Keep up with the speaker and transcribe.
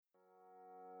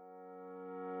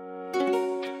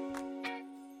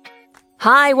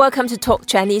Hi, welcome to Talk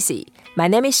Chinese. My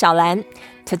name is ShaoLan.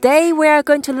 Today we are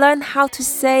going to learn how to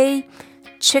say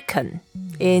chicken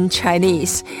in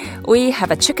Chinese. We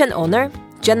have a chicken owner,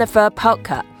 Jennifer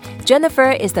Pahlka. Jennifer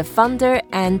is the founder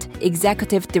and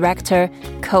executive director,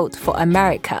 Code for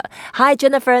America. Hi,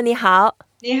 Jennifer, 你好.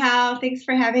 你好, thanks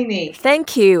for having me.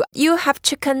 Thank you. You have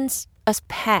chickens as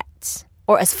pets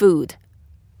or as food?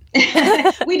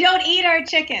 We don't eat our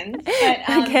chickens,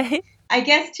 but Okay. I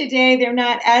guess today they're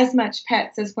not as much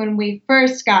pets as when we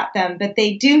first got them, but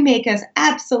they do make us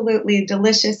absolutely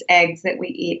delicious eggs that we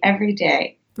eat every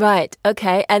day. Right.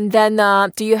 Okay. And then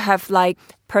do you have like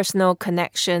personal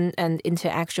connection and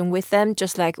interaction with them,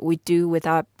 just like we do with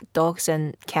our dogs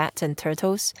and cats and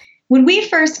turtles? When we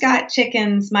first got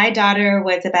chickens, my daughter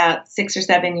was about 6 or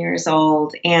 7 years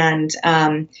old, and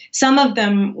some of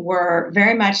them were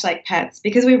very much like pets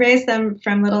because we raised them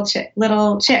from little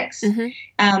chicks.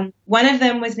 Mm-hmm. One of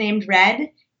them was named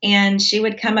Red, and she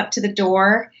would come up to the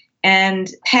door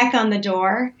and peck on the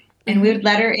door, and we would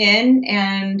let her in.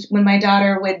 And when my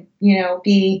daughter would,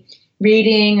 be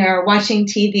reading or watching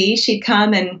TV, she'd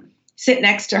come and sit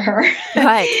next to her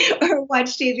Right. or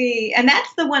watch TV. And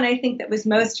that's the one I think that was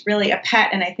most really a pet.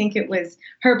 And I think it was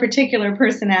her particular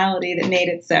personality that made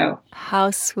it so. How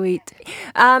sweet.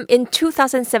 In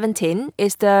 2017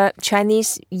 is the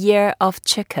Chinese Year of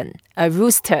Chicken, a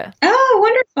rooster. Oh,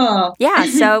 wonderful. Yeah,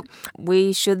 so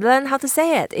we should learn how to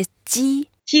say it. It's 鸡.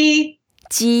 G,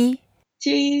 Ji.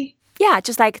 G. Yeah,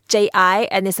 just like J-I,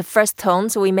 and it's the first tone,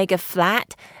 so we make it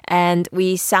flat, and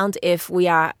we sound if we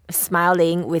are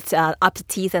smiling with upper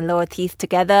teeth and lower teeth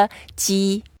together.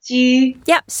 Ji. G.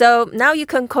 Yeah, so now you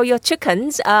can call your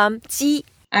chickens Ji.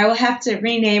 I will have to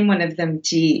rename one of them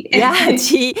G. Yeah,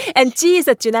 Ji. And Ji is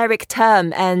a generic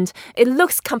term, and it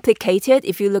looks complicated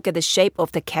if you look at the shape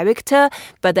of the character,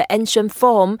 but the ancient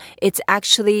form, it's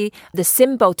actually the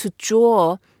symbol to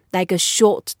draw like a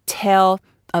short tail,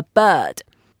 a bird.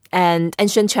 And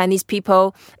ancient Chinese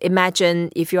people, imagine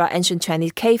if you are ancient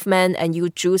Chinese caveman and you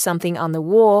drew something on the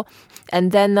wall,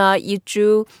 and then you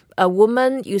drew a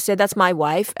woman, you say that's my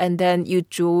wife, and then you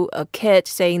drew a kid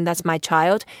saying that's my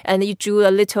child, and you drew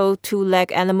a little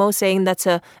two-leg animal saying that's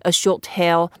a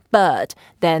short-tailed bird,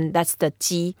 then that's the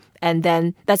ji. And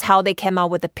then that's how they came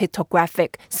out with the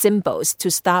pictographic symbols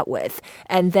to start with.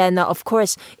 And then, of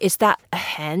course, is that a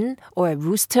hen or a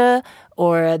rooster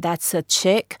or that's a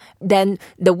chick? Then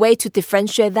the way to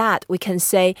differentiate that, we can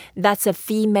say that's a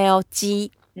female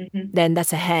ji, then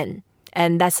that's a hen.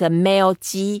 And that's a male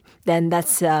ji, then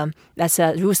that's a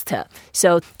rooster.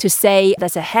 So to say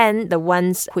that's a hen, the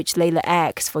ones which lay the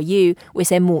eggs for you, we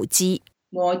say 母鸡.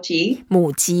 母鸡.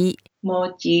 母鸡.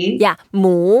 母鸡. Yeah,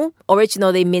 母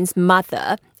originally means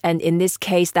mother, and in this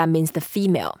case, that means the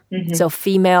female. So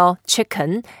female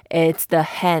chicken, it's the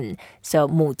hen. So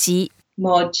母鸡.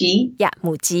 母鸡. Yeah,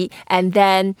 母鸡. And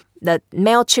then the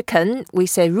male chicken, we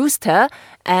say rooster,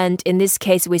 and in this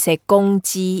case, we say 公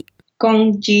鸡.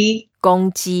 公鸡. 公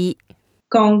鸡.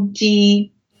 公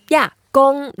鸡. Yeah.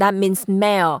 Gong, that means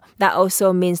male. That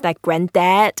also means like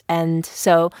granddad. And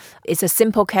so it's a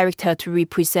simple character to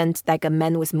represent like a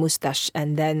man with mustache.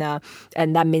 And then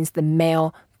and that means the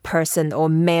male person or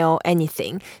male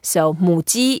anything. So 母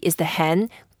鸡 is the hen,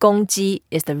 公鸡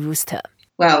is the rooster.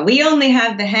 Well, we only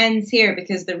have the hens here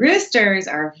because the roosters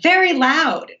are very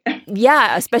loud.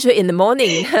 Yeah, especially in the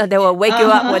morning. They will wake you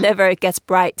up whenever it gets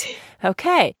bright.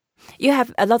 Okay. You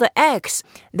have a lot of eggs.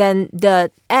 Then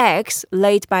the eggs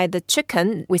laid by the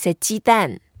chicken, we say 鸡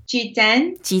蛋. 鸡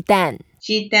蛋. 鸡蛋.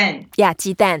 鸡蛋. Yeah,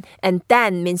 鸡蛋. And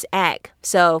蛋 means egg.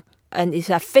 So, and it's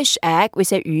a fish egg, we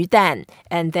say 鱼蛋.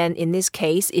 And then in this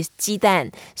case, it's 鸡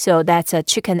蛋. So that's a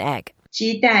chicken egg.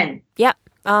 鸡蛋. Yeah.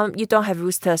 You don't have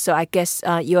rooster, so I guess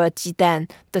your 鸡蛋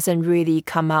doesn't really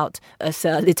come out as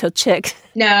a little chick.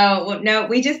 No,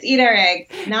 we just eat our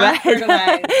eggs, not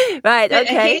fertilize. Right, but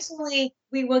okay. Occasionally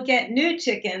we will get new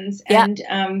chickens, and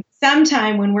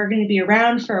sometime when we're going to be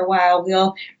around for a while,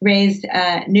 we'll raise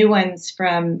new ones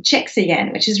from chicks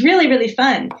again, which is really, really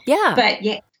fun. Yeah. But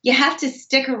you have to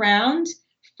stick around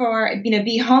for,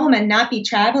 be home and not be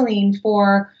traveling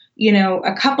for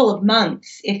a couple of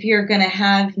months if you're going to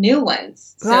have new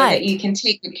ones so that you can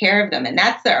take good care of them. And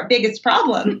that's our biggest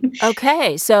problem.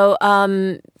 Okay. So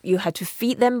you have to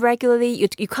feed them regularly.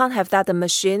 You can't have that a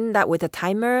machine that with a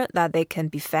timer that they can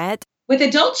be fed. With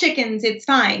adult chickens, it's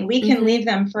fine. We can leave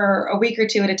them for a week or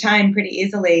two at a time pretty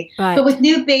easily. Right. But with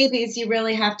new babies, you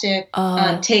really have to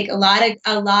take a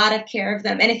lot of care of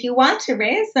them. And if you want to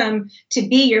raise them to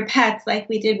be your pets, like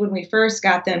we did when we first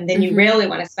got them, then you really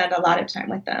want to spend a lot of time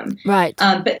with them. Right.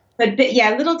 But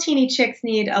yeah, little teeny chicks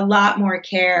need a lot more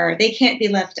care. They can't be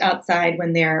left outside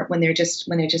when they're just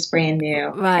brand new.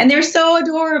 Right. And they're so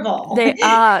adorable. They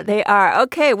are.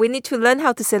 Okay, we need to learn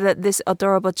how to say that these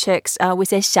adorable chicks. We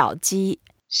say 小鸡.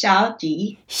 小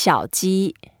鸡. 小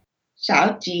鸡.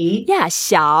 小鸡. Yeah,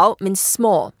 小 means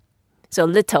small, so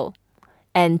little.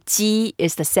 And 鸡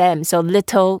is the same, so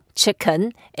little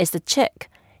chicken is the chick.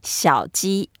 小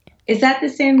鸡. Is that the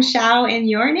same Shao in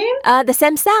your name? The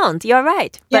same sound. You're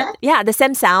right. But yeah, the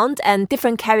same sound and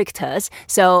different characters.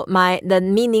 So the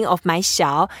meaning of my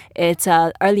Xiao, it's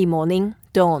early morning,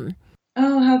 dawn.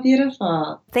 Oh, how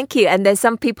beautiful. Thank you. And then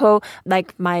some people,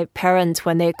 like my parents,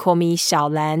 when they call me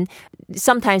ShaoLan,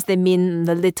 sometimes they mean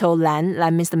the little Lan,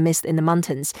 that means the mist in the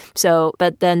mountains. So,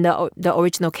 but then the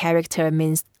original character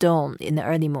means dawn in the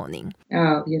early morning.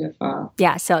 Oh, beautiful.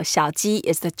 Yeah, so 小鸡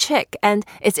is the chick. And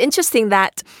it's interesting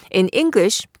that in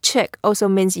English, chick also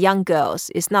means young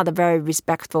girls. It's not a very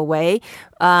respectful way.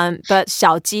 But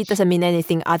小鸡 doesn't mean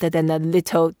anything other than a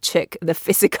little chick, the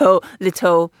physical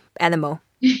little animal.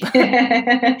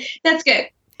 That's good.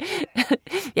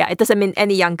 Yeah, it doesn't mean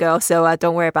any young girl, so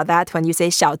don't worry about that. When you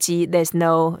say 小鸡, there's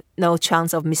no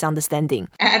chance of misunderstanding.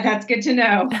 That's good to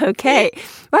know. Okay,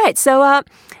 right. So,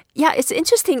 yeah, it's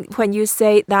interesting when you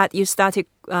say that you started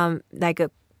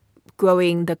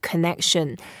growing the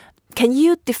connection. Can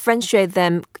you differentiate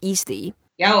them easily?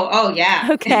 Oh yeah.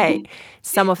 Okay.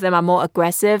 Some of them are more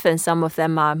aggressive and some of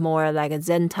them are more like a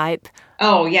Zen type.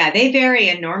 Oh, yeah. They vary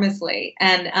enormously.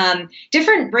 And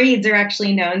different breeds are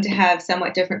actually known to have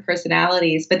somewhat different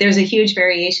personalities, but there's a huge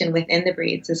variation within the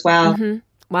breeds as well. Mm-hmm.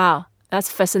 Wow.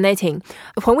 That's fascinating.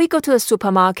 When we go to the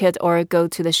supermarket or go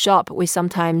to the shop, we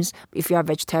sometimes, if you're a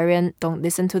vegetarian, don't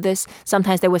listen to this.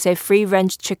 Sometimes they will say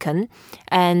free-range chicken.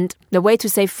 And the way to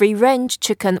say free-range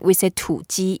chicken, we say 土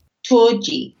鸡. 土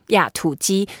鸡. Yeah, 土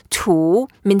鸡. 土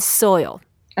means soil.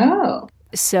 Oh.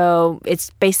 So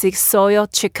it's basic soil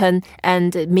chicken,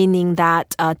 and meaning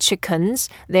that chickens,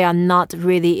 they are not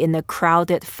really in the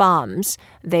crowded farms.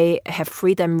 They have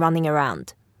freedom running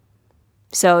around.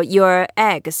 So your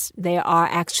eggs, they are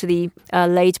actually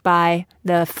laid by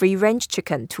the free-range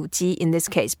chicken, 土鸡in this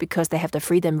case, because they have the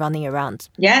freedom running around.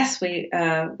 Yes, we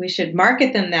should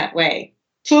market them that way.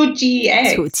 土鸡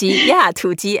eggs. 土鸡, yeah,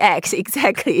 土鸡 eggs,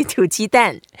 exactly. 土鸡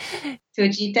蛋. 土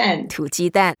鸡蛋. 土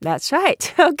鸡蛋, that's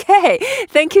right. Okay,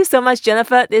 thank you so much,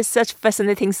 Jennifer. This is such a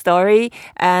fascinating story,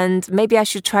 and maybe I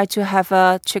should try to have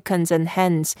chickens and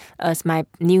hens as my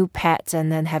new pets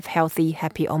and then have healthy,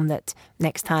 happy omelette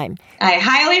next time. I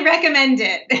highly recommend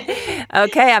it.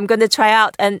 Okay, I'm going to try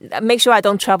out and make sure I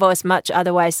don't travel as much.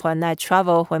 Otherwise, when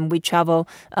we travel,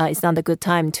 it's not a good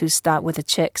time to start with the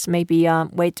chicks. Maybe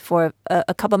wait for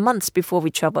a couple months before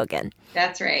we travel again.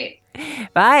 That's right.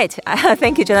 Right.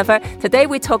 Thank you, Jennifer. Today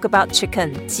we talk about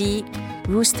chicken, 鸡,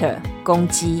 rooster, 公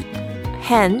鸡,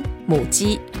 hen, 母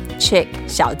鸡, chick,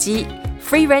 小鸡,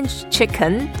 free-range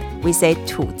chicken, we say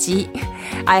土鸡.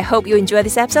 I hope you enjoyed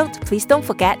this episode. Please don't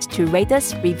forget to rate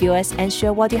us, review us, and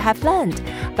share what you have learned.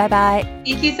 Bye-bye.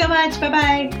 Thank you so much.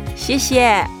 Bye-bye. 谢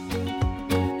谢.